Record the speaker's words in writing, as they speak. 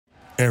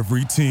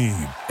Every team,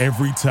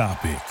 every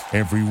topic,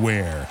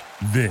 everywhere.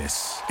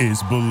 This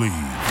is Believe.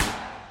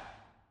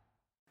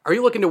 Are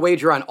you looking to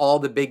wager on all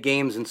the big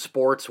games in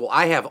sports? Well,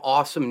 I have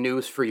awesome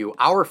news for you.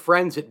 Our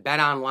friends at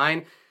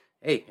BetOnline,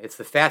 hey, it's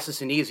the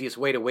fastest and easiest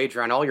way to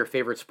wager on all your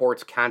favorite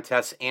sports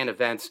contests and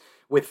events.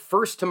 With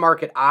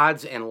first-to-market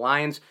odds and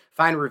lines,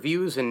 find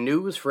reviews and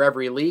news for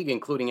every league,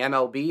 including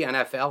MLB,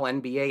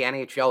 NFL, NBA,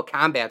 NHL,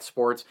 combat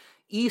sports,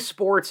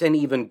 esports, and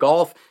even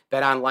golf.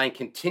 BetOnline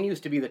continues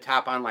to be the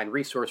top online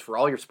resource for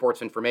all your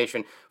sports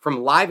information,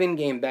 from live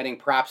in-game betting,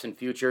 props, and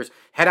futures.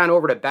 Head on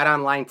over to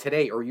BetOnline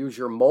today or use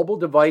your mobile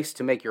device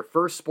to make your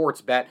first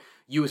sports bet.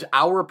 Use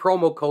our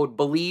promo code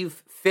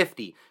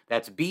BELIEVE50.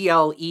 That's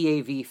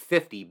BLEAV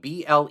 50,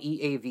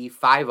 BLEAV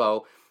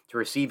 50 to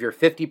receive your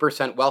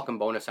 50% welcome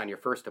bonus on your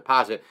first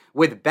deposit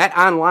with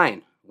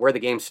BetOnline, where the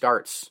game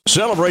starts.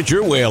 Celebrate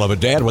your whale of a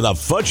dad with a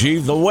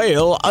Fudgy the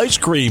Whale ice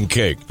cream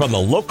cake from the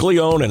locally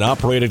owned and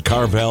operated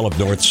Carvel of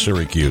North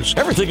Syracuse.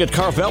 Everything at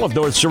Carvel of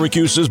North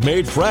Syracuse is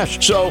made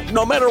fresh, so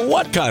no matter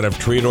what kind of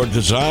treat or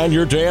design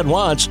your dad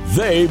wants,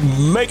 they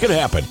make it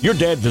happen. Your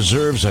dad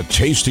deserves a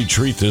tasty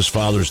treat this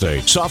Father's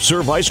Day. Soft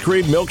serve ice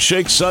cream,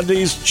 milkshakes,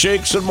 sundaes,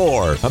 shakes, and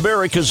more.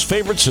 America's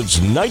favorite since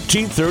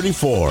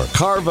 1934.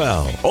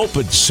 Carvel,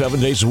 open 7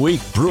 days a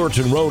week.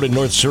 Brewerton Road in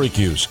North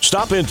Syracuse.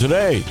 Stop in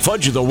today.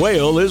 Fudgy the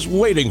Whale is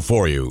waiting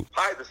for you.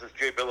 Hi, this is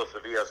Jay Billis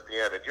of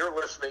ESPN, and you're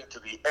listening to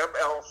the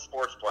ML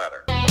Sports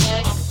Platter.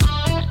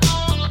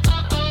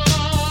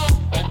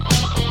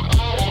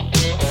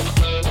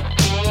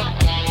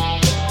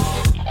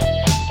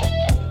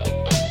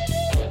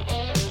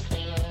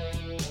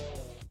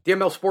 The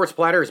ML Sports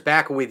Platter is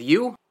back with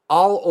you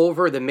all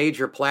over the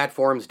major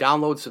platforms.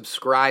 Download,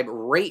 subscribe,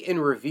 rate,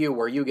 and review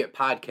where you get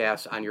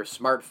podcasts on your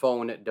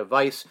smartphone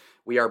device.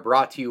 We are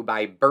brought to you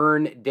by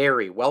Burn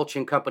Dairy, Welch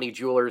 & Company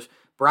Jewelers,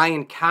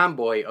 Brian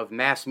Comboy of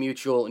Mass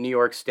Mutual, New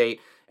York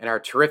State, and our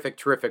terrific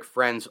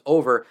friends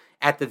over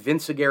at the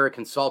Vince Aguirre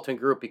Consulting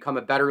Group. Become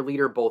a better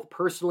leader both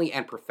personally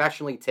and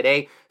professionally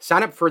today.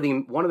 Sign up for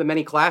one of the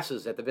many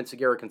classes at the Vince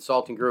Aguirre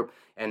Consulting Group,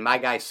 and my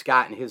guy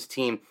Scott and his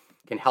team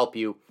can help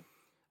you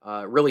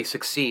really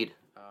succeed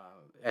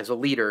as a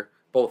leader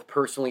both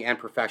personally and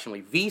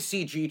professionally.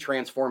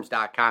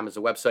 VCGTransforms.com is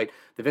the website.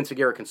 The Vince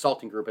Aguirre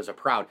Consulting Group is a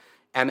proud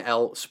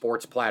ML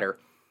Sports Platter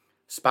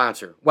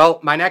sponsor. Well,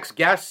 my next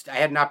guest, I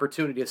had an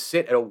opportunity to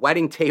sit at a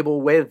wedding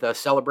table with,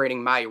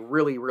 celebrating my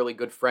really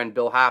good friend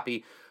Bill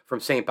Hoppe from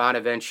St.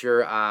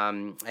 Bonaventure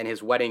and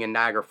his wedding in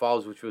Niagara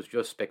Falls, which was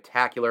just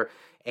spectacular.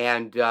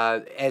 And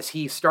as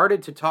he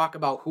started to talk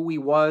about who he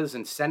was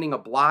and sending a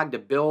blog to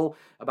Bill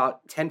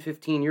about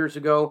 10-15 years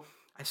ago,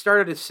 I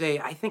started to say,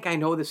 I think I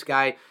know this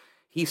guy.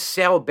 He's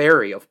Sal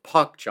Berry of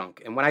Puck Junk.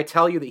 And when I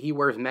tell you that he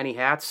wears many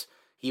hats,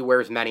 he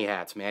wears many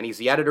hats, man. He's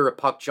the editor of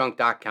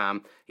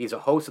PuckJunk.com. He's a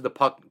host of the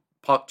Puck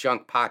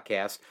Junk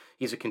podcast.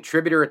 He's a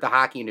contributor at the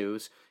Hockey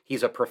News.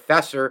 He's a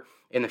professor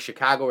in the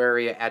Chicago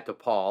area at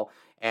DePaul.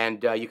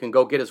 And you can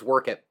go get his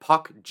work at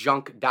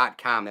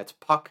PuckJunk.com. That's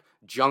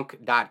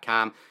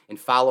PuckJunk.com. And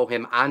follow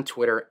him on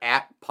Twitter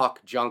at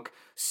PuckJunk.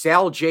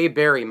 Sal J.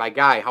 Berry, my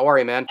guy. How are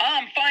you, man?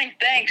 I'm fine,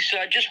 thanks.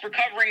 Just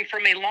recovering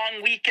from a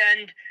long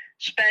weekend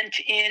spent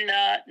in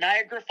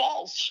Niagara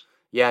Falls.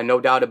 Yeah,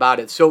 no doubt about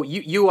it. So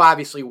you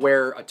obviously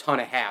wear a ton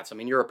of hats. I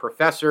mean, you're a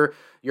professor,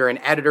 you're an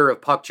editor of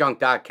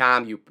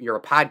PuckJunk.com, you're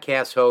a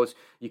podcast host,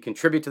 you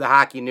contribute to the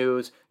Hockey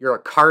News, you're a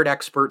card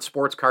expert,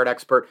 sports card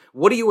expert.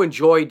 What do you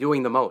enjoy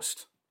doing the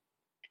most?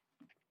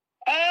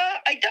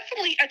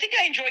 I think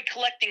I enjoy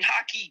collecting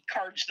hockey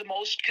cards the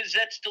most because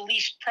that's the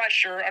least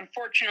pressure.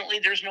 Unfortunately,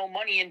 there's no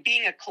money in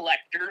being a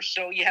collector,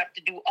 so you have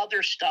to do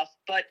other stuff.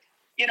 But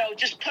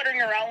just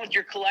puttering around with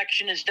your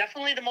collection is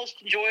definitely the most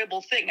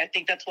enjoyable thing. I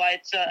think that's why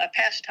it's a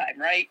pastime,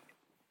 right?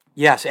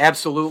 Yes,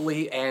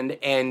 absolutely.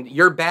 And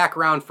your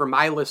background for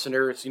my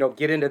listeners,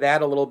 get into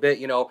that a little bit.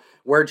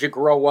 Where'd you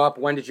grow up?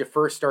 When did you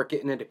first start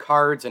getting into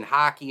cards and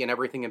hockey and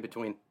everything in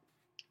between?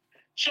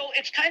 So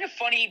it's kind of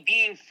funny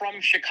being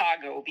from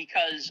Chicago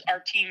because our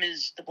team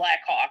is the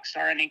Blackhawks.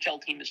 Our NHL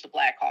team is the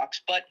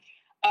Blackhawks. But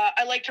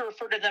I like to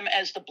refer to them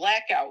as the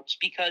Blackouts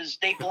because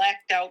they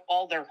blacked out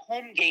all their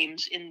home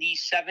games in the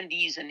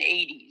 70s and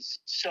 80s.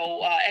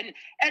 So and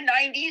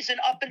 90s and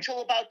up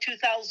until about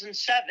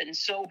 2007.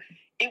 So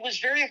it was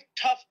very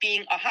tough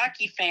being a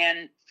hockey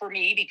fan for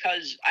me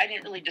because I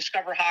didn't really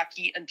discover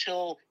hockey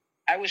until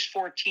I was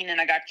 14 and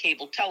I got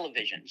cable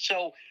television.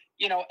 So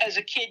as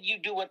a kid, you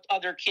do what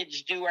other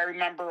kids do. I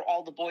remember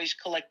all the boys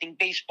collecting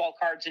baseball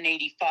cards in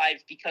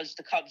 85 because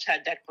the Cubs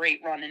had that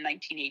great run in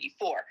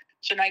 1984.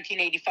 So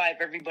 1985,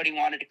 everybody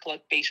wanted to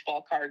collect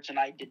baseball cards, and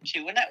I did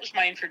too. And that was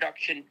my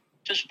introduction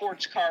to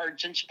sports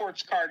cards and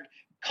sports card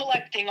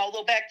collecting,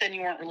 although back then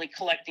you weren't really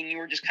collecting. You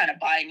were just kind of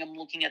buying them,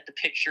 looking at the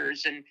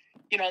pictures. And,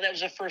 that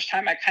was the first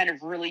time I kind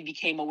of really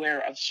became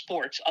aware of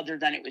sports other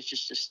than it was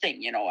just this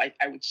thing.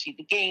 I would see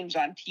the games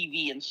on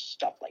TV and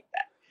stuff like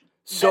that.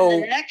 So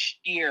then the next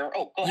year,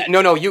 go ahead.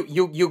 No,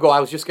 you go. I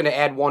was just going to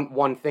add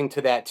one thing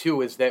to that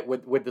too, is that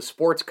with the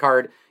sports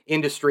card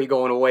industry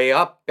going way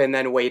up and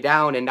then way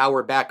down, and now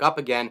we're back up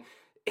again.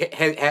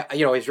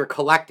 As you're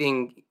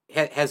collecting,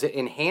 has it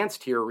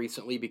enhanced here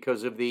recently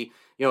because of the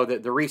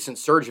recent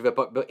surge of it?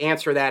 But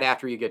answer that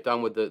after you get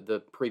done with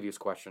the previous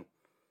question.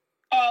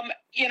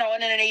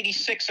 And then in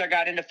 '86, I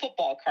got into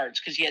football cards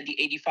because you had the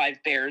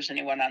 '85 Bears and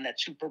they went on that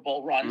Super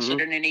Bowl run. Mm-hmm. So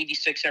then in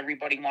 '86,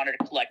 everybody wanted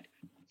to collect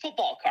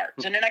football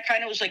cards. And then I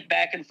kind of was like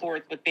back and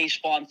forth with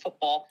baseball and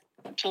football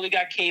until we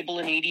got cable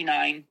in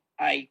 '89.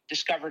 I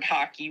discovered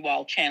hockey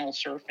while channel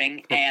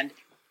surfing and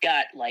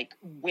got like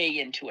way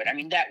into it. I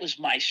mean, that was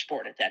my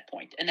sport at that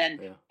point. And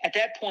then at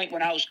that point,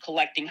 when I was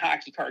collecting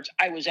hockey cards,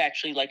 I was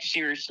actually like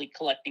seriously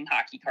collecting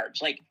hockey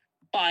cards, like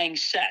buying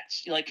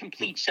sets, like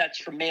complete sets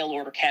from mail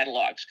order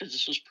catalogs, because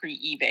this was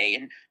pre-eBay,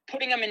 and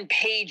putting them in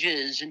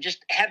pages and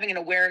just having an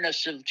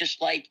awareness of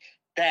just like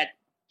that,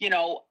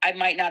 I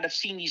might not have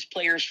seen these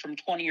players from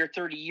 20 or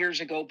 30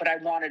 years ago, but I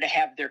wanted to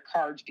have their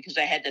cards because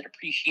I had that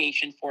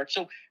appreciation for it.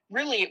 So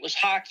really it was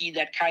hockey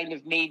that kind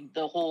of made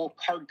the whole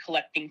card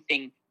collecting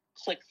thing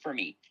click for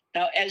me.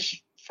 Now, as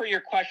for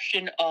your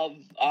question of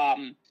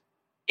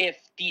if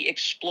the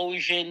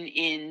explosion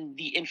in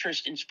the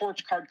interest in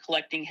sports card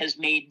collecting has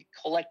made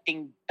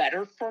collecting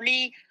better for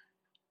me,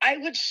 I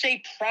would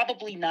say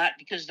probably not,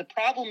 because the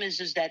problem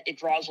is that it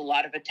draws a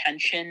lot of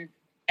attention,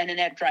 and then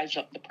that drives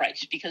up the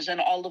price, because then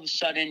all of a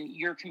sudden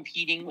you're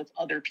competing with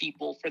other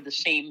people for the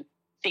same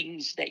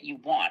things that you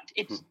want.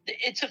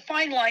 It's a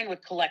fine line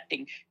with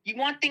collecting. You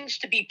want things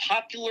to be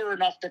popular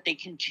enough that they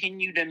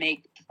continue to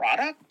make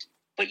product,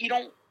 but you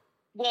don't.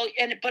 But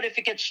if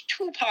it gets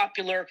too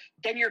popular,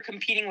 then you're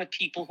competing with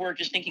people who are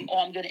just thinking, oh,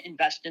 I'm going to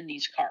invest in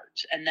these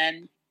cards. And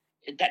then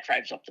that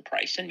drives up the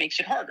price and makes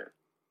it harder.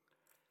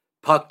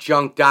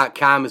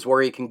 Puckjunk.com is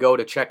where you can go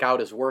to check out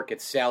his work.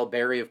 It's Sal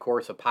Berry, of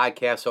course, a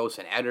podcast host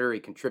and editor. He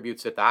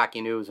contributes at the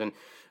Hockey News and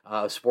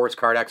a sports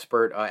card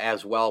expert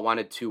as well.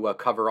 Wanted to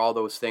cover all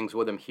those things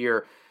with him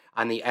here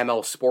on the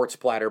ML Sports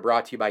Platter,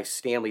 brought to you by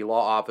Stanley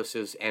Law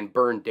Offices and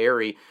Burn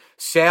Dairy.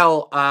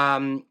 Sal,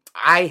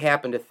 I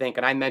happen to think,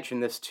 and I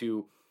mentioned this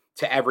to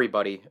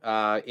everybody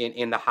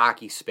in the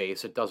hockey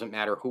space, it doesn't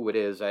matter who it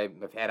is.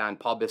 I've had on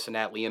Paul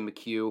Bissonnette, Liam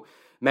McHugh,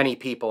 many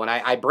people, and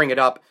I bring it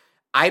up.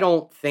 I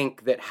don't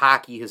think that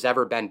hockey has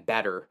ever been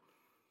better,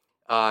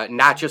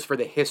 not just for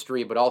the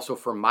history, but also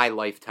for my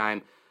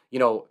lifetime.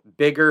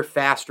 Bigger,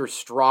 faster,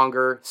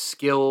 stronger,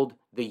 skilled,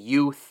 the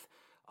youth,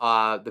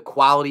 the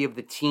quality of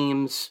the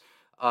teams.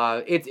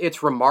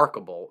 It's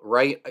remarkable,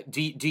 right?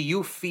 Do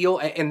you feel,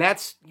 and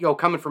that's,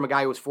 coming from a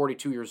guy who was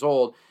 42 years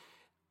old,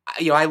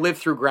 I lived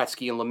through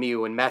Gretzky and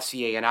Lemieux and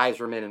Messier and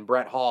Yzerman and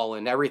Brett Hall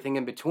and everything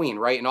in between,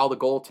 right? And all the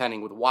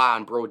goaltending with Waugh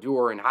and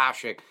Brodeur and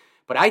Hasek.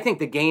 But I think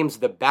the game's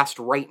the best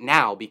right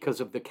now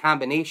because of the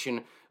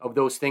combination of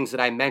those things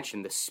that I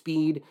mentioned, the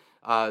speed,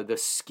 the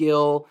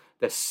skill,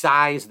 the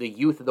size, the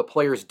youth of the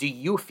players. Do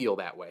you feel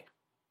that way?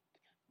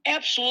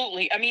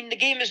 Absolutely. I mean, the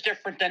game is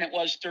different than it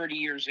was 30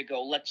 years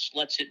ago.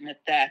 Let's admit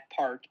that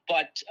part.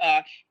 But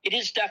it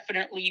is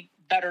definitely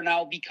better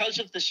now because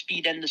of the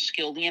speed and the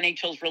skill. The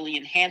NHL is really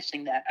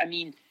enhancing that. I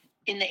mean,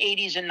 in the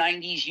 80s and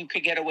 90s, you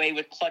could get away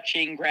with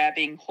clutching,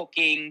 grabbing,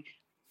 hooking,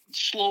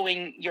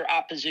 slowing your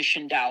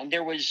opposition down.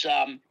 There was,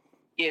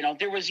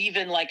 there was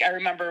even like, I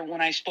remember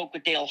when I spoke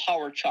with Dale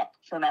Hawerchuk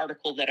for an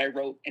article that I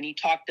wrote, and he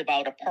talked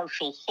about a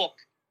partial hook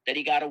that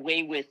he got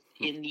away with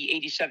in the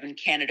 87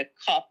 Canada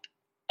Cup.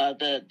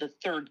 The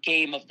third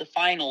game of the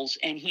finals,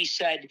 and he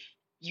said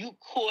you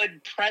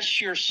could press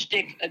your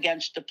stick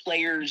against the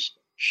player's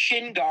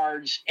shin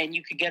guards and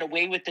you could get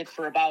away with it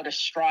for about a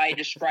stride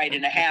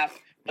and a half,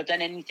 but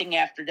then anything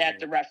after that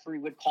the referee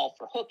would call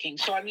for hooking.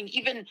 So I mean,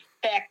 even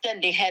back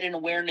then they had an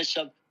awareness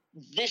of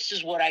this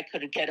is what I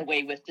could get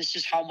away with, this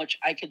is how much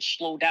I could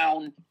slow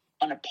down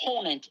an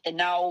opponent. And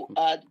now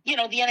the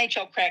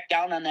NHL cracked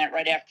down on that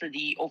right after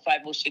the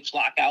 05-06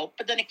 lockout,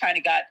 but then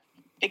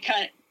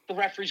the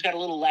referees got a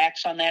little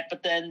lax on that,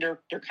 but then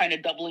they're kind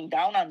of doubling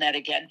down on that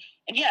again.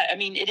 And yeah, I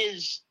mean, it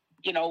is,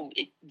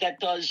 that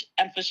does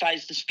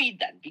emphasize the speed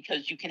then,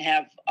 because you can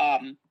have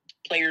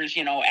players,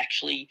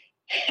 actually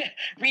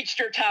reach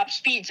their top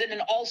speeds. And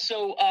then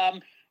also,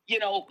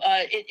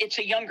 it's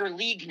a younger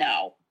league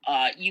now.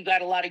 You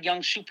got a lot of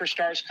young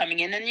superstars coming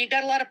in, and you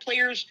got a lot of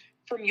players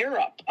from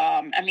Europe.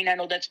 I mean, I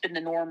know that's been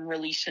the norm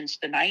really since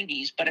the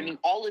 90s, but I mean,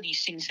 all of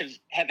these things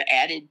have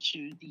added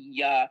to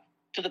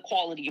the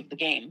quality of the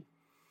game.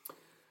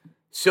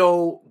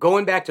 So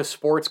going back to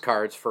sports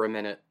cards for a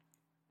minute,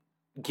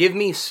 give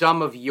me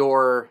some of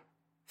your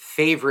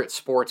favorite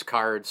sports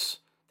cards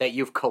that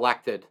you've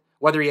collected,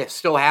 whether you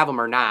still have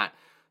them or not.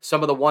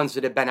 Some of the ones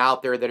that have been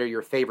out there that are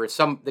your favorites.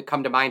 Some that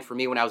come to mind for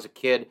me when I was a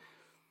kid,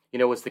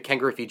 was the Ken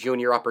Griffey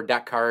Jr. Upper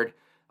Deck card.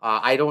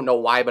 I don't know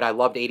why, but I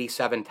loved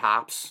 87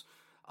 Topps,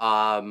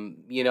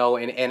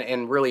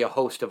 and really a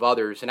host of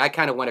others. And I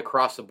kind of went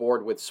across the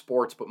board with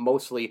sports, but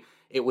mostly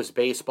it was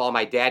baseball.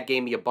 My dad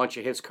gave me a bunch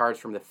of his cards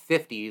from the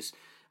 50s.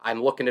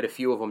 I'm looking at a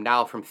few of them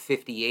now from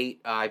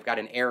 58. I've got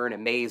an Aaron, a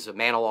Mays, a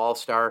Mantle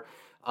All-Star.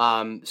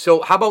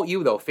 So how about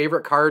you, though?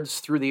 Favorite cards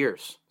through the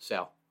years,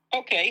 Sal?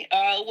 Okay.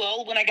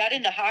 Well, when I got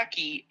into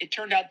hockey, it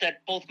turned out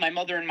that both my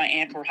mother and my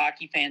aunt were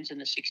hockey fans in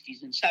the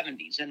 60s and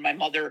 70s. And my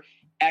mother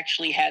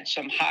actually had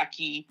some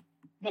hockey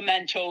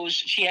mementos.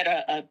 She had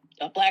a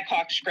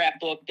Blackhawks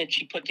scrapbook that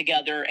she put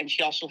together, and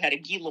she also had a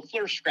Guy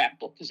Lafleur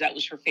scrapbook because that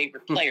was her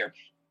favorite player.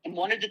 And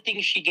one of the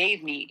things she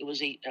gave me, it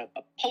was a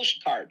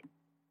postcard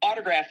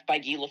autographed by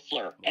Guy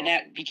Lafleur. And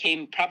that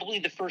became probably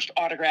the first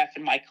autograph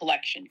in my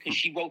collection because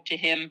she wrote to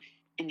him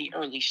in the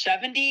early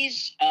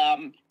 70s.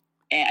 And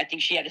I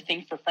think she had a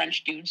thing for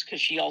French dudes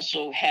because she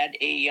also had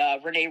a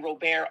Rene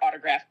Robert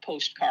autographed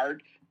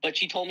postcard. But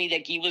she told me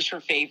that Guy was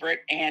her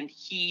favorite, and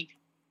he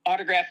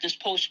autographed this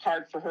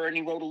postcard for her, and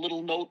he wrote a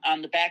little note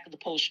on the back of the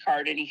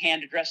postcard, and he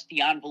hand addressed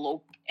the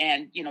envelope,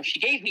 and she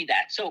gave me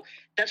that. So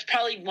that's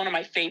probably one of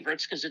my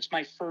favorites because it's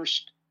my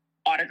first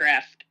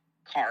autographed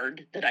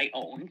card that I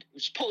owned. It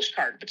was a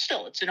postcard, but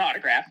still, it's an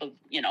autograph of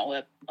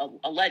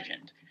a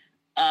legend.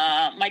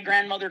 My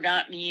grandmother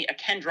got me a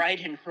Ken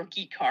Dryden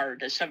rookie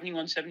card, a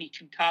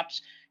 71-72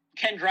 Topps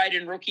Ken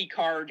Dryden rookie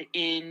card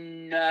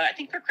in I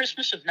think for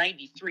Christmas of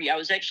 '93. I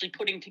was actually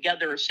putting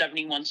together a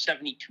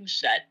 71-72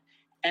 set.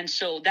 And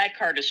so that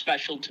card is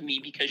special to me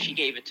because she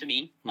gave it to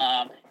me.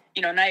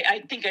 And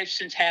I think I've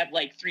since had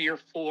like 3 or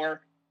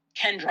 4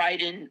 Ken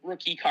Dryden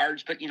rookie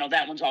cards, but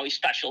that one's always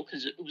special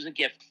because it was a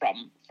gift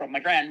from my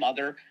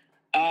grandmother.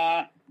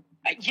 As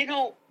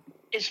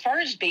far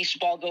as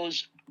baseball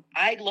goes,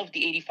 I love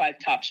the 85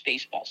 Topps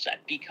baseball set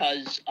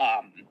because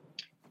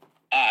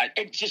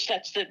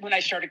when I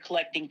started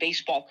collecting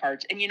baseball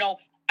cards. And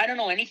I don't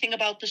know anything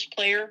about this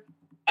player.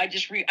 I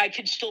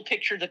could still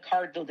picture the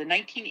card though. The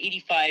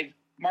 1985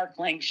 Mark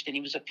Langston,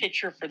 he was a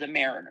pitcher for the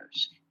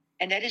Mariners.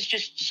 And that is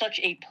just such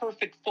a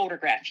perfect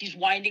photograph. He's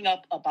winding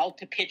up, about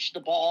to pitch the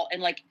ball.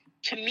 And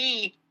to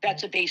me,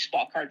 that's a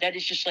baseball card. That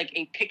is just like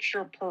a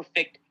picture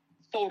perfect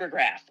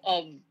photograph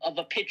of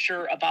a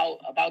pitcher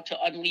about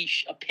to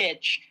unleash a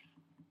pitch.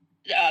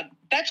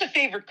 That's a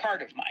favorite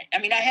card of mine. I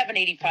mean, I have an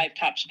 85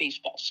 Topps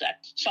baseball set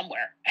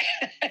somewhere.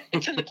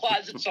 It's in the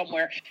closet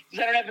somewhere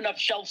because I don't have enough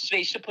shelf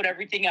space to put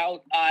everything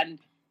out on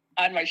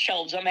my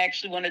shelves. I'm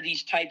actually one of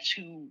these types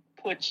who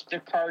puts their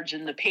cards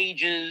in the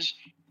pages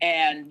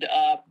and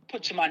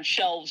puts them on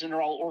shelves, and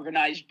they're all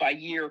organized by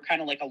year,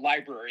 kind of like a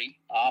library.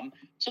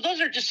 So those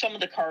are just some of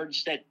the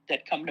cards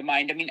that come to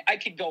mind. I mean, I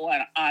could go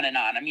on and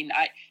on. I mean,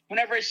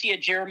 whenever I see a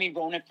Jeremy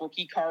Roenick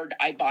rookie card,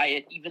 I buy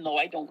it, even though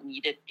I don't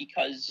need it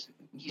because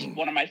he's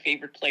one of my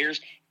favorite players.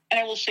 And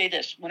I will say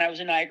this, when I was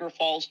in Niagara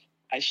Falls,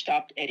 I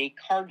stopped at a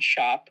card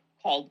shop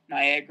called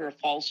Niagara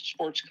Falls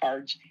Sports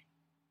Cards,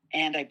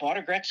 and I bought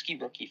a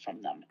Gretzky rookie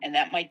from them. And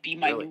that might be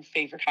my new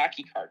favorite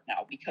hockey card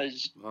now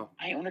because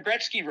I own a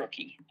Gretzky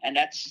rookie. And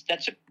that's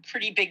a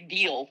pretty big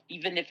deal,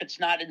 even if it's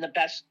not in the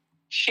best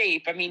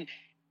shape. I mean,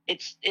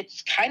 it's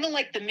kind of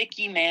like the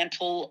Mickey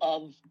Mantle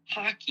of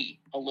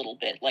hockey a little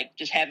bit, like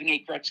just having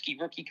a Gretzky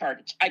rookie card.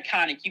 It's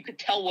iconic. You could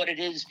tell what it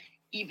is.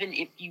 Even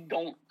if you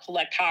don't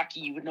collect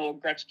hockey, you would know a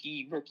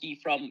Gretzky rookie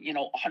from,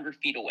 100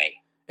 feet away.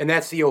 And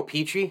that's the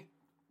O-Pee-Chee?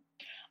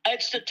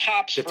 It's the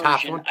Topps version.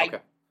 Top one?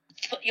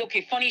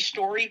 Okay, funny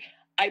story.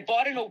 I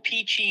bought an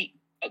O-Pee-Chee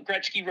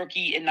Gretzky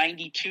rookie in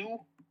 92.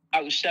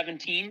 I was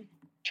 17.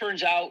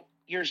 Turns out,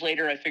 years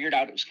later, I figured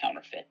out it was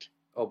counterfeit.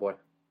 Oh, boy.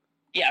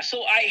 Yeah,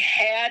 so I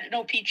had an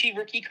O-Pee-Chee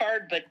rookie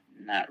card, but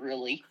not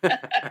really.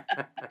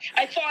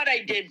 I thought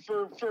I did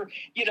for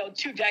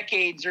 2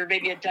 decades or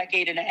maybe a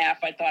decade and a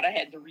half. I thought I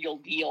had the real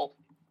deal.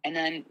 And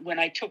then when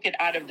I took it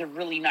out of the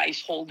really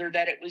nice holder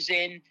that it was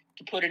in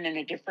to put it in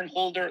a different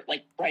holder,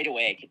 like right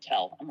away I could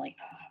tell. I'm like,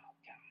 oh,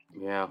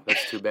 God. Yeah,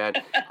 that's too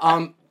bad.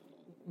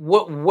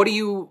 What do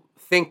you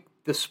think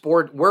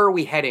where are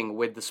we heading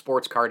with the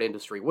sports card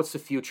industry? What's the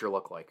future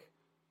look like?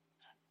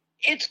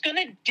 It's going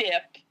to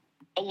dip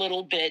a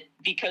little bit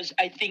because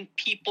I think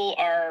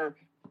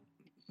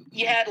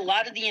you had a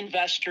lot of the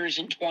investors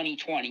in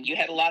 2020. You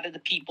had a lot of the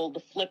people, the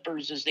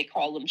flippers as they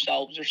call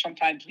themselves, or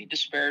sometimes we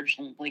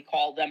disparagingly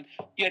call them.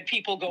 You had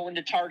people go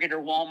into Target or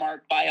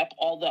Walmart, buy up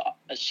all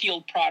the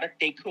sealed product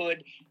they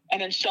could,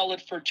 and then sell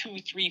it for 2,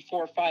 3,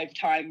 4, 5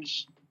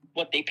 times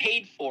what they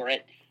paid for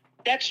it.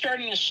 That's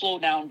starting to slow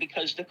down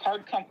because the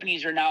card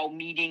companies are now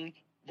meeting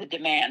the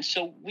demand.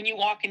 So when you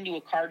walk into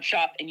a card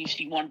shop and you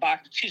see when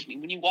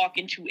you walk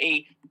into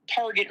a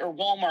Target or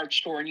Walmart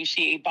store and you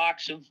see a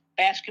box of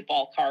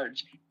basketball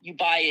cards, you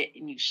buy it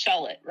and you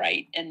sell it,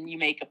 right? And you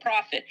make a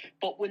profit.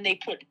 But when they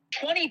put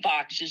 20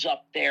 boxes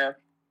up there,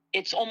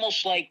 it's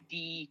almost like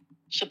the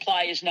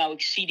supply is now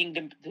exceeding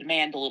the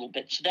demand a little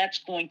bit. So that's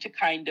going to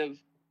kind of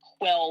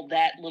quell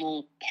that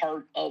little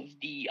part of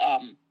the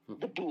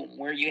boom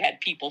where you had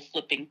people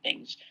flipping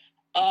things.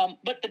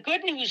 But the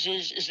good news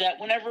is that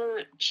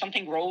whenever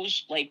something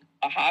grows like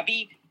a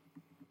hobby,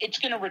 it's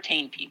going to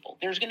retain people.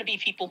 There's going to be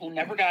people who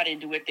never got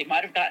into it. They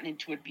might have gotten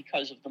into it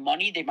because of the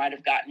money. They might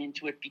have gotten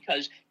into it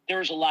because there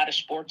was a lot of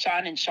sports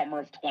on in summer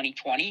of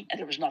 2020 and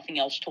there was nothing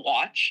else to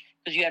watch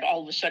because you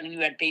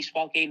had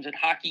baseball games and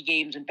hockey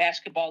games and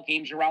basketball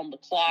games around the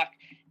clock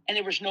and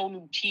there was no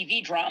new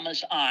TV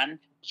dramas on.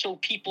 So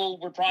people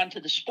were drawn to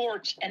the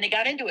sports and they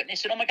got into it and they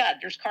said, oh my God,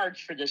 there's cards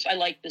for this. I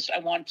like this. I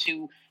want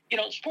to,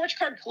 sports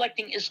card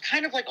collecting is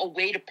kind of like a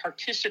way to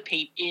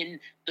participate in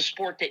the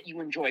sport that you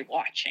enjoy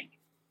watching.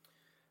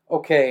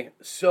 Okay,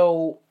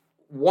 so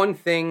one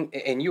thing,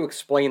 and you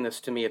explained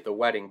this to me at the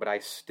wedding, but I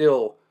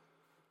still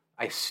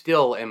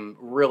am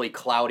really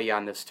cloudy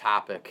on this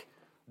topic.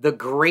 The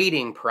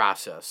grading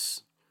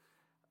process.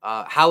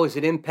 How has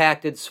it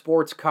impacted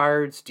sports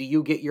cards? Do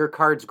you get your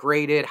cards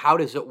graded? How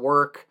does it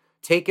work?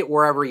 Take it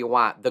wherever you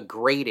want. The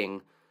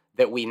grading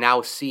that we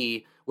now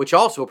see, which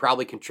also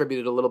probably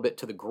contributed a little bit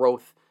to the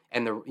growth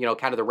and the,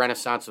 kind of the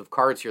renaissance of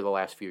cards here the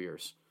last few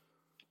years.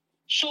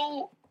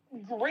 So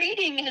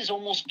grading has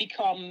almost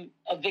become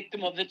a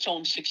victim of its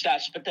own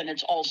success, but then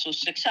it's also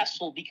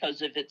successful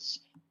because of its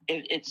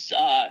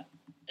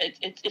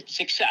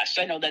success.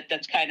 I know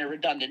that's kind of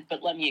redundant,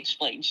 but let me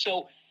explain.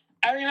 So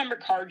I remember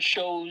card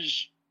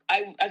shows.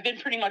 I've been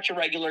pretty much a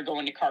regular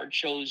going to card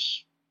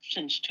shows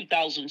since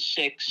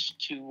 2006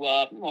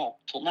 to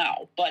till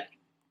now. But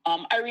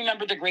I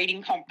remember the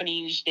grading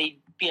companies.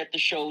 They'd be at the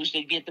shows.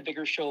 They'd be at the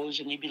bigger shows,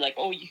 and they'd be like,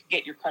 "Oh, you can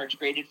get your cards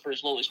graded for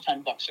as low as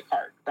 $10 a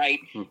card," right?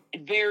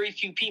 And very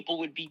few people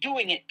would be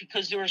doing it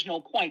because there was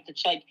no point.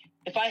 It's like,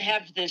 if I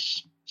have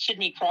this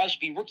Sidney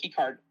Crosby rookie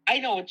card, I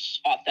know it's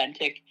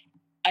authentic.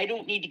 I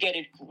don't need to get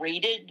it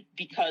graded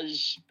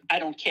because I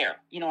don't care.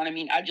 You know what I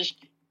mean?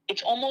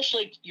 It's almost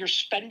like you're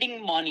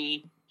spending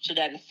money so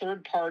that a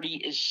third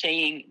party is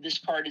saying this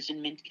card is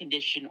in mint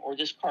condition, or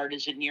this card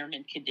is in near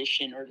mint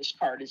condition, or this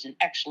card is in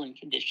excellent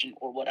condition,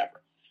 or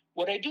whatever.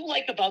 What I do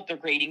like about the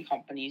grading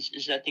companies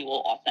is that they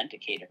will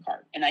authenticate a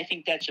card. And I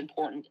think that's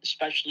important,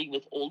 especially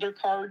with older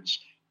cards,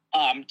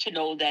 to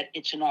know that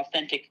it's an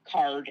authentic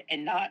card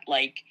and not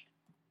like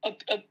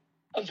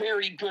a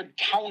very good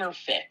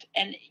counterfeit.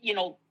 And,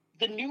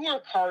 the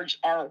newer cards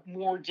are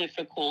more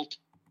difficult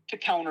to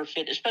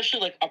counterfeit, especially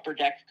like Upper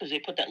Deck, because they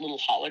put that little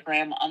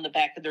hologram on the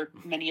back of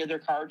many of their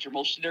cards, or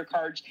most of their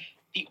cards.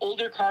 The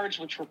older cards,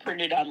 which were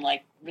printed on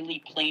like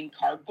really plain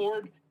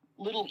cardboard,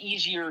 little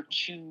easier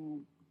to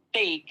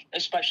fake,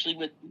 especially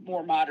with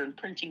more modern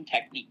printing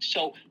techniques.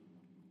 So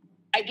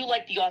I do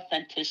like the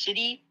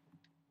authenticity.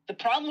 The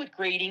problem with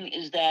grading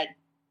is that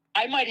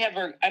I might have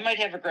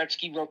a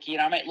Gretzky rookie,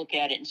 and I might look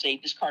at it and say,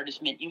 this card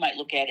is mint. You might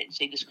look at it and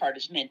say, this card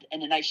is mint.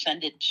 And then I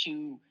send it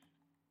to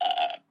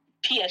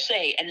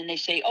PSA, and then they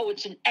say, oh,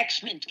 it's an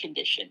ex-mint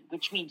condition,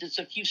 which means it's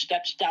a few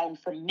steps down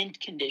from mint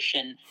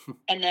condition.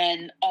 And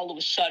then all of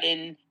a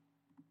sudden,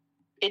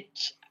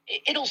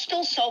 it'll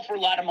still sell for a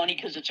lot of money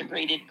because it's a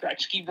graded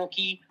Gretzky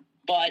rookie.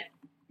 But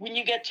when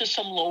you get to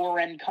some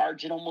lower-end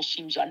cards, it almost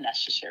seems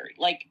unnecessary.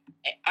 Like,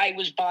 I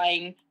was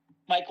buying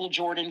Michael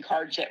Jordan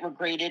cards that were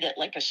graded at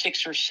like a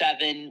 6 or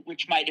 7,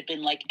 which might have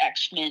been like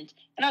X-Mint,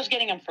 and I was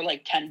getting them for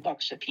like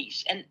 $10 a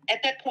piece. And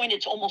at that point,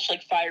 it's almost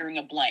like firing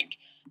a blank.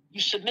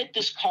 You submit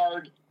this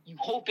card, you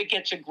hope it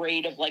gets a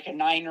grade of like a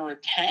 9 or a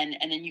 10,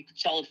 and then you could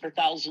sell it for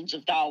thousands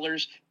of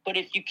dollars. But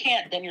if you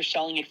can't, then you're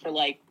selling it for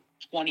like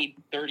 $20,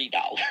 $30.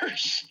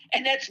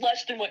 And that's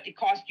less than what it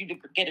cost you to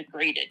get it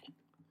graded.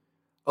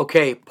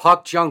 Okay,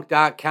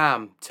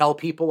 puckjunk.com. Tell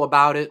people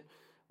about it.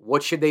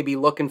 What should they be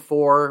looking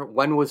for?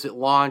 When was it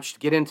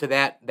launched? Get into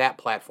that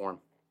platform.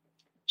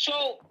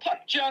 So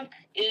Puck Junk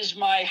is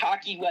my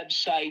hockey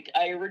website.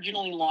 I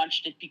originally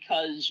launched it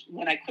because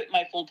when I quit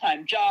my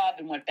full-time job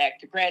and went back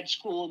to grad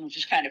school and was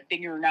just kind of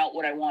figuring out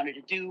what I wanted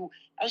to do,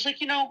 I was like,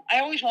 I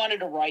always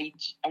wanted to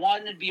write. I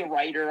wanted to be a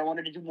writer. I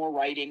wanted to do more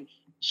writing.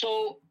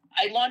 So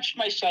I launched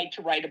my site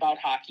to write about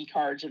hockey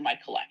cards in my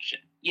collection,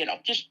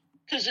 just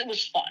because it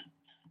was fun.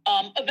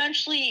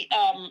 Eventually,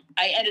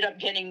 I ended up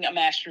getting a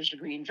master's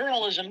degree in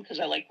journalism because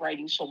I like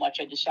writing so much.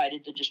 I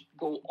decided to just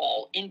go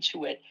all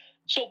into it.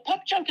 So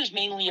Puck Junk is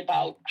mainly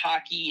about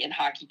hockey and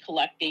hockey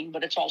collecting,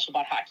 but it's also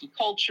about hockey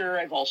culture.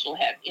 I've also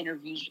had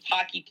interviews with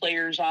hockey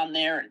players on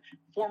there and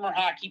former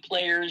hockey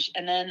players.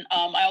 And then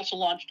I also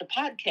launched a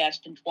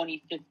podcast in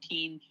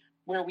 2015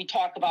 where we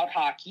talk about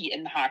hockey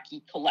and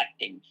hockey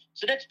collecting.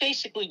 So that's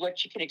basically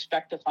what you can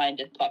expect to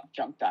find at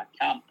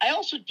puckjunk.com. I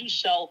also do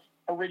sell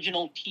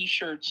original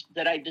T-shirts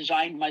that I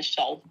designed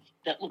myself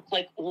that look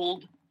like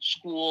old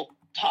school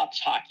Topps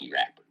hockey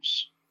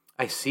wrappers.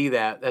 I see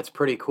that. That's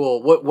pretty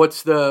cool.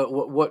 What's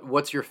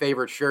your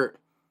favorite shirt?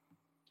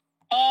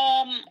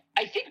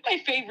 I think my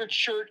favorite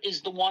shirt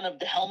is the one of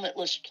the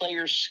helmetless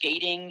players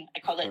skating. I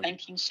call that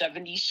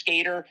 1970s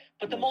skater.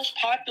 But the most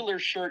popular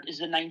shirt is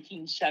the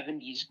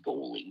 1970s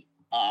goalie.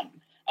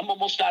 I'm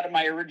almost out of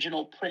my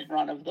original print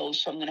run of those,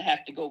 so I'm going to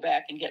have to go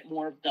back and get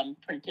more of them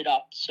printed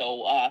up.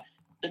 So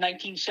the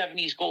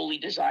 1970s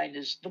goalie design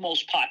is the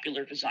most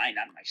popular design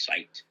on my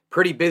site.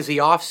 Pretty busy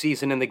off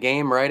season in the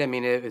game, right? I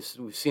mean,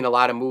 we've seen a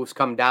lot of moves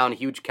come down,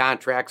 huge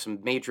contracts, some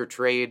major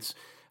trades.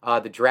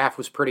 The draft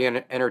was pretty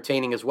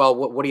entertaining as well.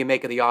 What do you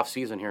make of the off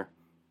season here?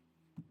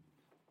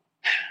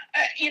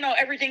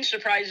 Everything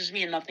surprises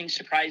me and nothing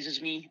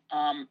surprises me.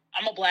 I'm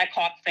a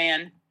Blackhawk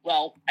fan.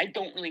 Well, I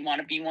don't really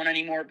want to be one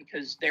anymore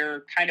because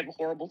they're kind of a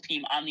horrible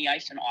team on the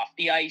ice and off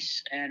the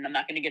ice. And I'm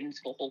not going to get into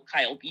the whole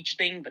Kyle Beach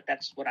thing, but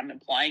that's what I'm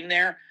implying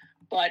there.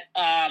 But,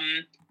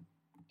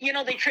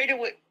 they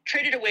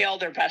traded away all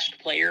their best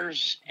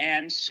players.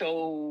 And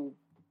so,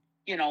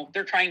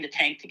 they're trying to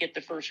tank to get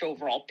the first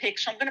overall pick.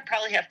 So I'm going to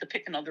probably have to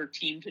pick another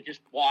team to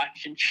just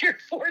watch and cheer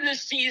for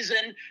this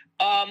season.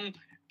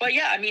 But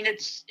yeah, I mean,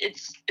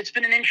 it's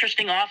been an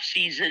interesting off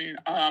season.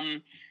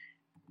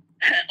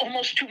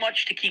 Almost too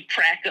much to keep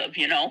track of,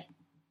 you know.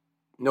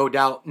 No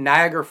doubt.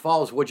 Niagara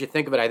Falls, what'd you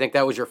think of it? I think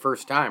that was your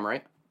first time,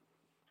 right?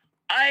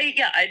 I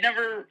had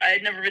never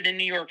been in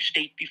New York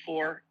State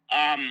before.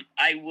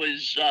 I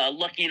was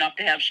lucky enough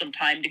to have some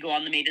time to go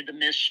on the Maid of the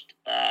Mist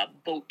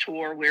boat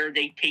tour, where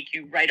they take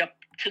you right up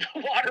to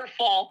the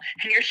waterfall,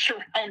 and you're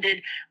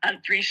surrounded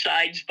on three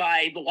sides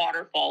by the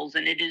waterfalls,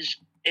 and it is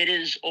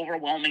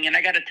overwhelming. And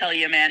I got to tell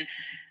you, man,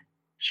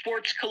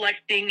 sports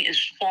collecting is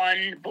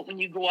fun, but when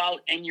you go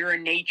out and you're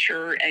in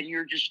nature and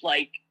you're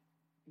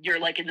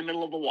in the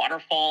middle of a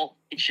waterfall,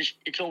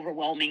 it's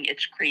overwhelming.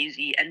 It's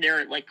crazy. And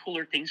there are like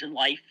cooler things in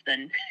life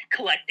than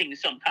collecting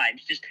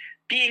sometimes. Just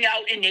being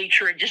out in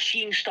nature and just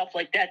seeing stuff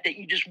like that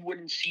you just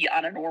wouldn't see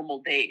on a normal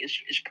day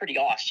is pretty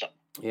awesome.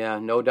 Yeah,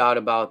 no doubt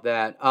about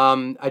that.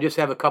 I just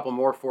have a couple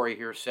more for you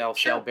here, Sal.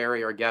 Sure. Sal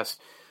Berry, our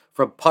guest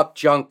from Puck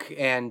Junk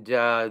and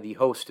the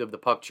host of the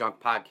Puck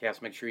Junk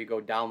podcast. Make sure you go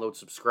download,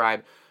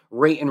 subscribe,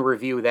 rate and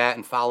review that,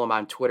 and follow him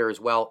on Twitter as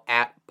well,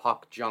 at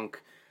Puck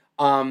Junk.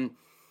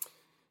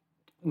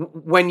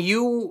 When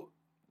you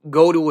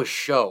go to a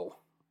show,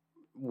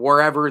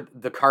 wherever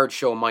the card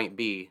show might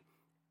be,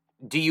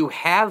 do you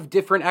have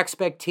different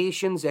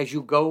expectations as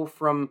you go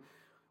from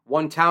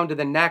one town to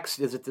the next?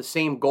 Is it the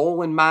same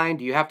goal in mind?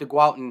 Do you have to go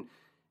out and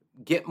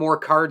get more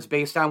cards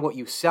based on what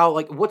you sell?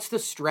 Like, what's the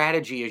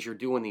strategy as you're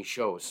doing these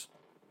shows?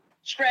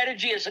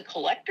 Strategy as a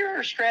collector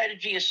or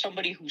strategy as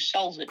somebody who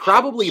sells it?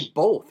 Probably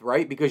both,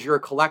 right? Because you're a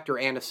collector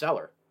and a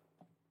seller.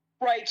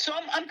 Right. So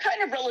I'm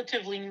kind of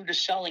relatively new to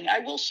selling. I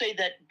will say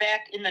that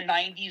back in the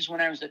 90s when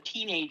I was a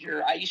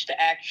teenager, I used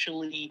to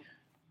actually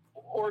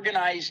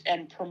organize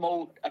and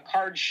promote a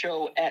card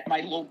show at my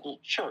local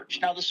church.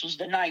 Now, this was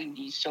the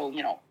 90s, so,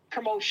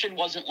 promotion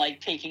wasn't like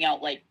taking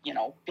out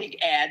big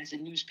ads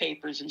in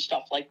newspapers and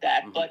stuff like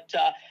that. Mm-hmm. But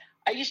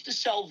I used to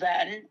sell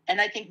then, and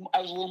I think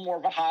I was a little more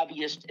of a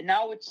hobbyist. And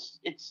now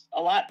it's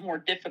a lot more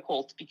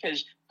difficult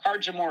because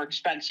cards are more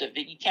expensive.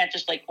 You can't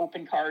just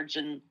open cards,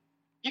 and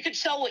you could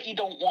sell what you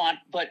don't want,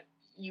 but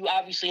you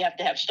obviously have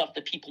to have stuff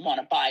that people want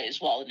to buy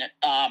as well.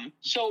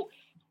 So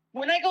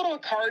when I go to a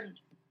card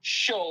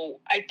show,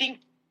 I think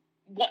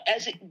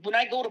when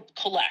I go to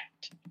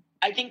collect,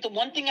 I think the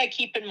one thing I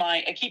keep in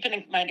mind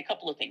a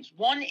couple of things.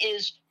 One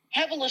is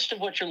have a list of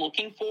what you're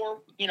looking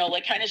for,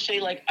 kind of say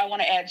I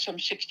want to add some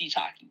 60s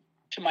hockey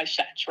to my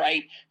sets,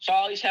 right? So I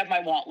always have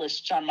my want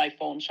lists on my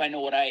phone so I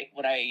know what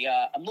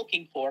I'm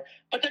looking for.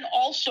 But then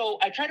also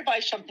I try to buy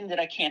something that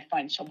I can't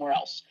find somewhere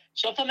else.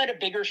 So if I'm at a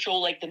bigger show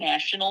like the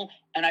National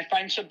and I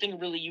find something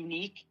really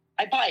unique,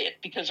 I buy it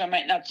because I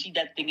might not see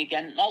that thing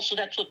again. And also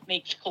that's what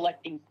makes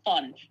collecting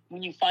fun,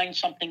 when you find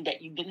something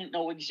that you didn't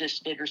know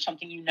existed or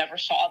something you never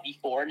saw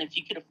before. And if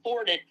you could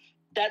afford it,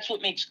 that's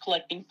what makes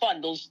collecting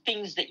fun. Those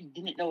things that you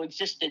didn't know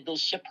existed,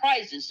 those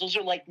surprises, those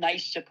are like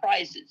nice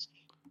surprises.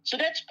 So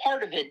that's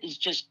part of it, is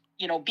just,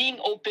 being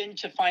open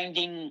to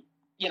finding,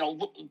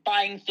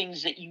 buying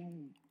things that you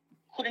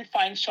couldn't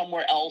find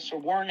somewhere else or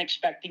weren't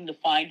expecting to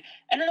find.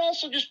 And then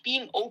also just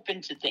being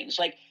open to things.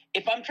 Like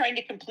if I'm trying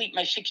to complete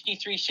my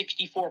 63,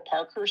 64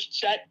 Parkhurst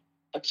set,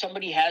 but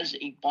somebody has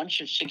a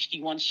bunch of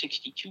 61,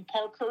 62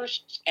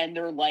 Parkhursts and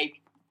they're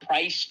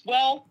priced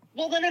well,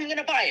 then I'm going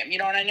to buy them,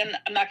 and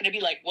I'm not going to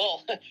be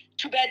well,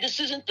 too bad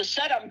this isn't the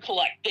set I'm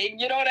collecting.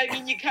 You know what I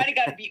mean? You kind of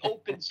got to be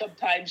open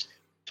sometimes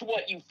to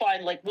what you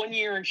find. Like one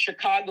year in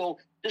Chicago,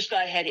 this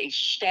guy had a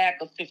stack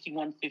of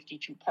 51,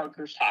 52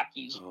 Parkhurst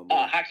hockey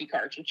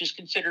cards, which is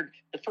considered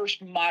the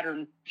first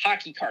modern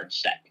hockey card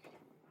set.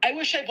 I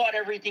wish I bought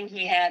everything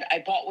he had.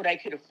 I bought what I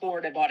could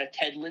afford. I bought a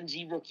Ted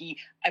Lindsay rookie.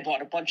 I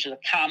bought a bunch of the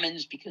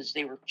commons because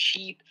they were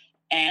cheap.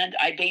 And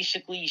I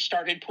basically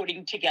started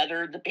putting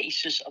together the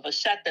basis of a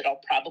set that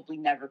I'll probably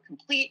never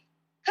complete,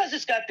 because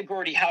it's got the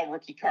Gordie Howe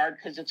rookie card,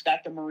 because it's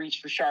got the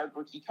Maurice Richard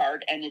rookie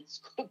card, and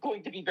it's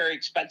going to be very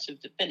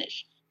expensive to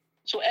finish.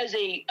 So as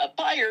a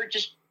buyer,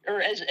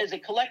 as a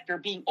collector,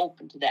 being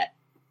open to that.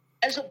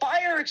 As a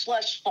buyer, it's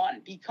less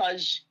fun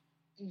because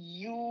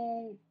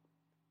you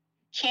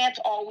can't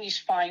always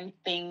find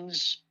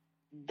things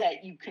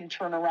that you can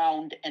turn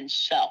around and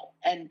sell.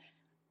 And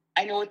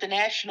I know at the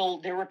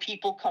National, there were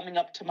people coming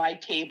up to my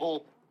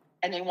table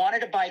and they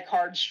wanted to buy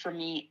cards from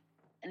me,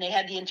 and they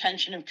had the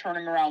intention of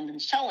turning around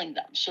and selling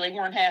them. So they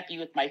weren't happy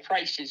with my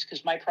prices,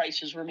 because my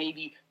prices were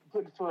maybe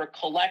good for a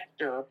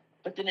collector,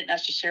 but didn't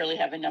necessarily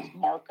have enough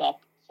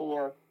markup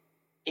for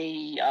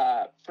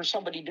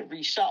somebody to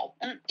resell.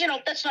 And,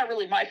 that's not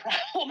really my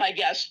problem, I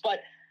guess.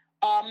 But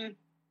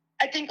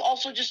I think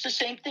also just the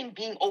same thing,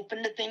 being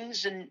open to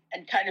things and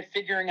kind of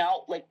figuring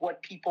out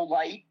what people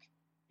like.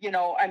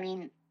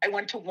 I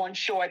went to one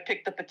show, I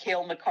picked up a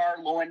Cale Makar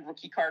low-end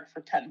rookie card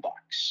for $10.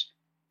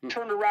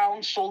 Turned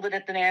around, sold it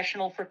at the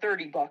National for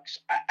 $30.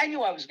 I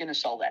knew I was going to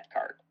sell that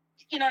card.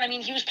 You know what I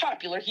mean? He was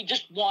popular. He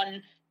just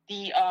won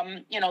the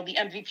the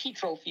MVP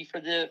trophy for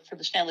the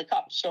Stanley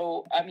Cup.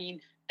 So,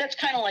 that's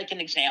kind of like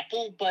an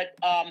example, but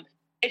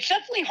it's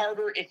definitely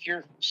harder if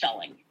you're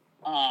selling.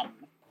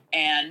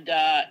 And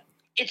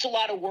it's a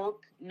lot of work.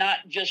 not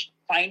just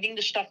finding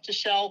the stuff to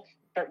sell,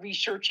 but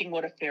researching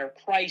what a fair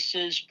price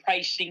is,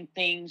 pricing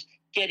things,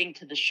 getting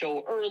to the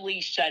show early,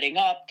 setting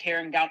up,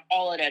 tearing down,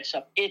 all of that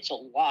stuff. It's a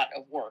lot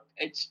of work.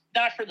 It's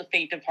not for the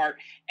faint of heart.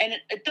 And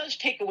it does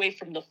take away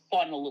from the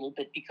fun a little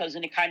bit, because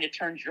then it kind of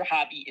turns your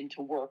hobby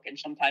into work. And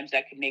sometimes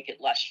that can make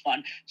it less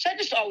fun. So I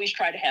just always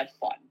try to have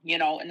fun,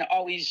 and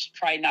always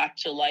try not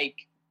to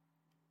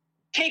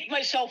take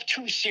myself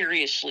too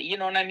seriously. You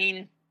know what I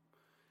mean?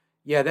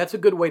 Yeah, that's a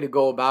good way to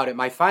go about it.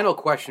 My final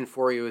question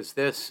for you is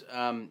this.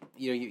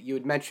 You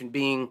had mentioned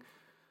being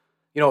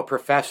a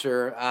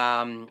professor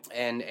and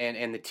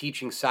the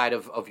teaching side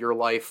of your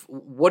life.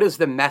 What is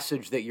the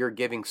message that you're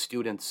giving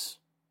students?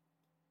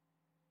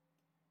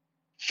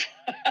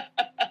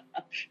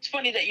 It's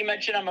funny that you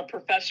mentioned I'm a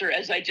professor,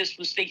 as I just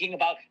was thinking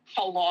about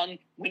how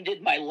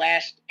long-winded my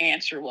last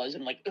answer was.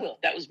 I'm like,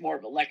 that was more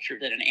of a lecture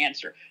than an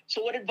answer.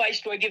 So what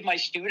advice do I give my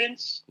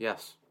students?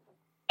 Yes.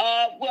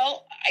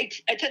 Well,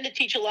 I tend to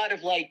teach a lot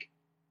of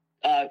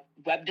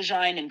web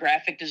design and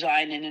graphic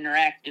design and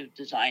interactive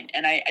design.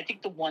 And I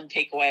think the one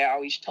takeaway I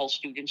always tell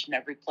students in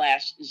every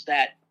class is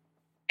that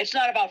it's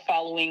not about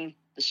following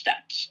the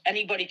steps.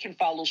 Anybody can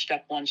follow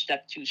step 1,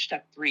 step 2,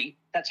 step 3.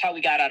 That's how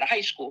we got out of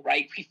high school,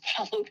 right? We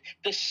followed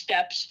the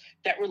steps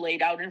that were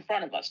laid out in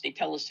front of us. They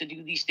tell us to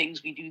do these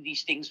things, we do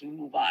these things, we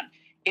move on.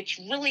 It's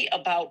really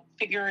about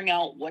figuring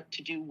out what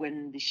to do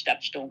when the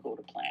steps don't go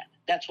to plan.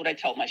 That's what I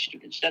tell my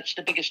students. That's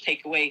the biggest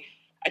takeaway.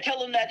 I tell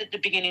them that at the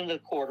beginning of the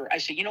quarter. I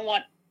say, you know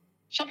what?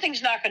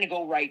 Something's not going to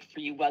go right for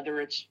you, whether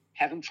it's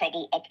having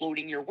trouble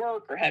uploading your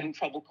work or having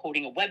trouble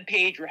coding a web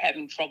page or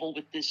having trouble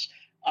with this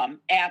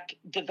app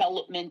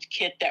development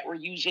kit that we're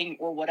using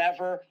or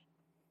whatever.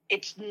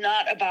 It's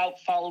not about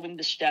following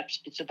the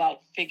steps. It's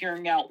about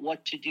figuring out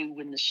what to do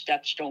when the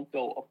steps don't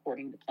go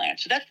according to plan.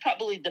 So that's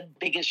probably the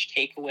biggest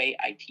takeaway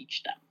I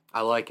teach them.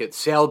 I like it.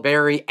 Sal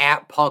Berry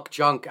at Puck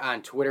Junk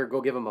on Twitter.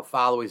 Go give him a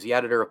follow. He's the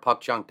editor of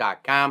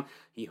puckjunk.com.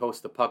 He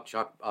hosts the Puck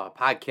Junk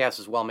podcast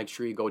as well. Make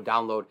sure you go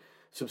download,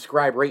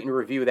 subscribe, rate, and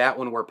review that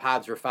one where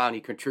pods are found.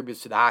 He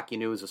contributes to the Hockey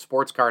News, a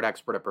sports card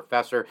expert, a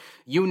professor.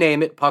 You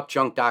name it,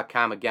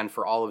 puckjunk.com, again,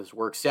 for all of his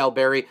work. Sal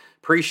Berry,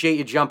 appreciate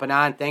you jumping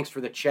on. Thanks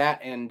for the chat,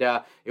 and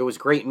it was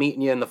great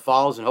meeting you in the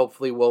Falls, and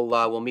hopefully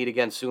we'll meet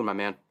again soon, my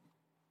man.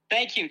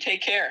 Thank you.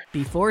 Take care.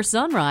 Before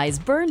sunrise,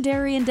 Byrne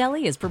Dairy and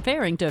Deli is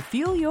preparing to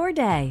fuel your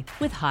day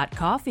with hot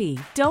coffee,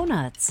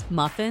 donuts,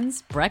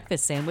 muffins,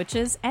 breakfast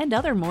sandwiches, and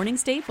other morning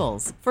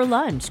staples. For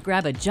lunch,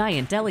 grab a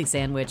giant deli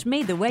sandwich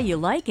made the way you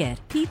like it,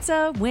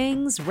 pizza,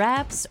 wings,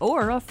 wraps,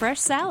 or a fresh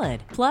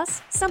salad.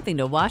 Plus, something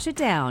to wash it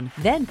down.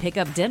 Then pick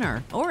up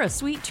dinner or a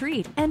sweet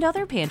treat and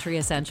other pantry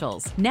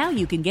essentials. Now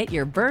you can get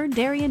your Byrne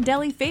Dairy and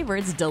Deli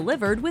favorites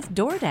delivered with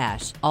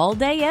DoorDash. All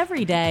day,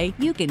 every day,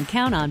 you can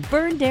count on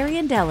Byrne Dairy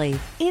and Deli.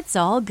 It's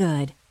all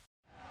good.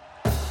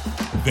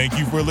 Thank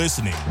you for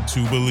listening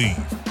to Believe.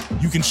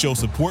 You can show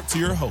support to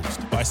your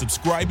host by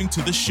subscribing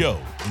to the show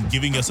and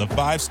giving us a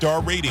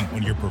 5-star rating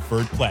on your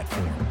preferred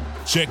platform.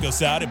 Check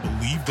us out at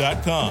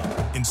Believe.com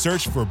and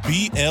search for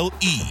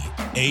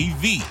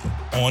BLEAV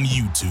on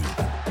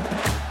YouTube.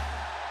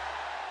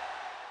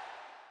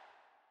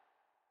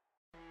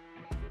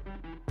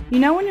 You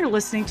know when you're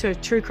listening to a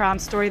true crime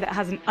story that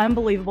has an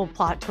unbelievable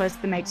plot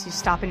twist that makes you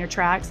stop in your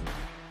tracks?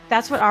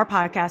 That's what our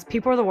podcast,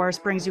 People Are the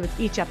Worst, brings you with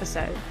each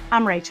episode.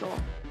 I'm Rachel.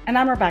 And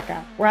I'm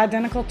Rebecca. We're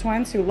identical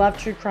twins who love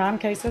true crime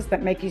cases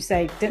that make you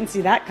say, didn't see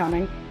that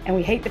coming, and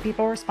we hate the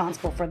people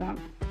responsible for them.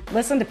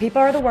 Listen to People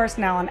Are the Worst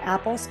now on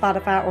Apple,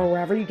 Spotify, or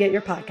wherever you get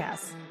your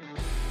podcasts.